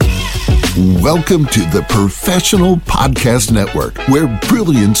Welcome to the Professional Podcast Network, where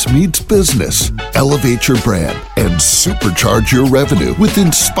brilliance meets business. Elevate your brand and supercharge your revenue with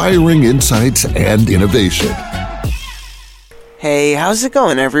inspiring insights and innovation. Hey, how's it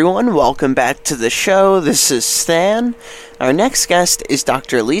going, everyone? Welcome back to the show. This is Stan. Our next guest is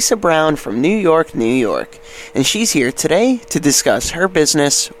Dr. Lisa Brown from New York, New York, and she's here today to discuss her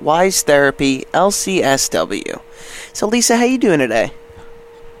business, Wise Therapy, LCSW. So, Lisa, how you doing today?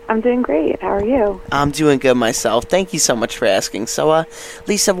 I'm doing great. How are you? I'm doing good myself. Thank you so much for asking. So,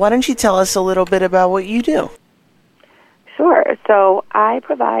 Lisa, why don't you tell us a little bit about what you do? Sure. So I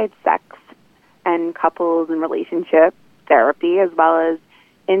provide sex and couples and relationship therapy, as well as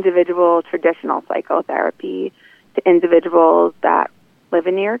individual traditional psychotherapy to individuals that live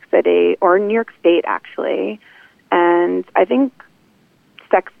in New York City or New York State, actually. And I think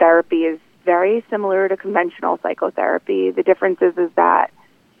sex therapy is very similar to conventional psychotherapy. The difference is that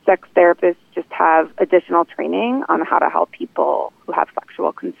sex therapists just have additional training on how to help people who have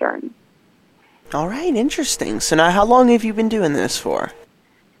sexual concerns. All right, interesting. So now how long have you been doing this for?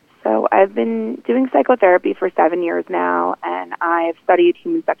 So I've been doing psychotherapy for 7 years now, and I've studied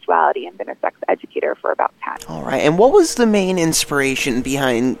human sexuality and been a sex educator for about 10. All right, and what was the main inspiration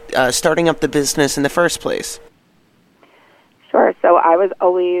behind starting up the business in the first place? Sure. So I was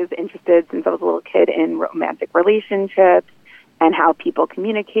always interested since I was a little kid in romantic relationships and how people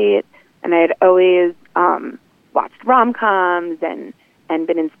communicate, and I had always watched rom-coms and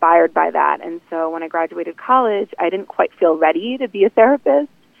been inspired by that. And so when I graduated college, I didn't quite feel ready to be a therapist.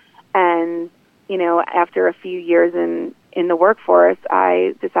 And, you know, after a few years in the workforce,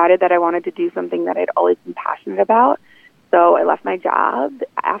 I decided that I wanted to do something that I'd always been passionate about. So I left my job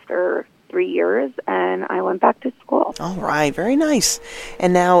after 3 years, and I went back to school. All right, very nice.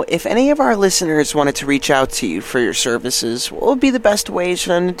 And now, if any of our listeners wanted to reach out to you for your services, what would be the best ways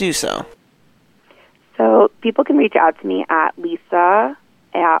for them to do so? So people can reach out to me at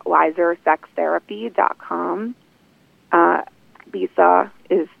lisa@wisersextherapy.com. Lisa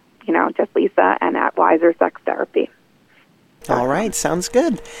is, just Lisa, and at Wiser Sex Therapy. All right, sounds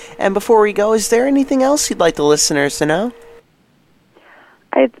good. And before we go, is there anything else you'd like the listeners to know?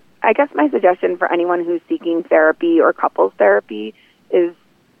 I guess my suggestion for anyone who's seeking therapy or couples therapy is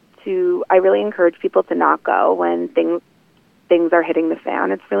I really encourage people to not go when things are hitting the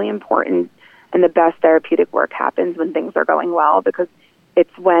fan. It's really important, and the best therapeutic work happens when things are going well, because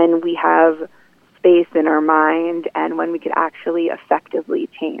it's when we have space in our mind and when we could actually effectively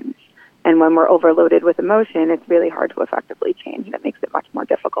change. And when we're overloaded with emotion, it's really hard to effectively change, and it makes it much more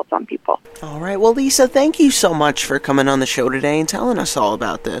difficult on people. All right. Well, Lisa, thank you so much for coming on the show today and telling us all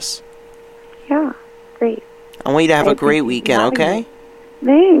about this. Yeah, great. I want you to have a great weekend, okay?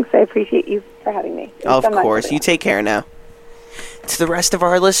 Thanks. I appreciate you for having me. Of course. You take care now. To the rest of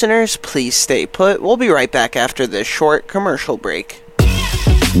our listeners, please stay put. We'll be right back after this short commercial break.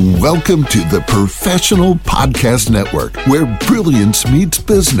 Welcome to the Professional Podcast Network, where brilliance meets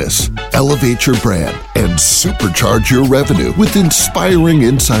business. Elevate your brand and supercharge your revenue with inspiring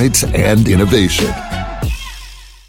insights and innovation.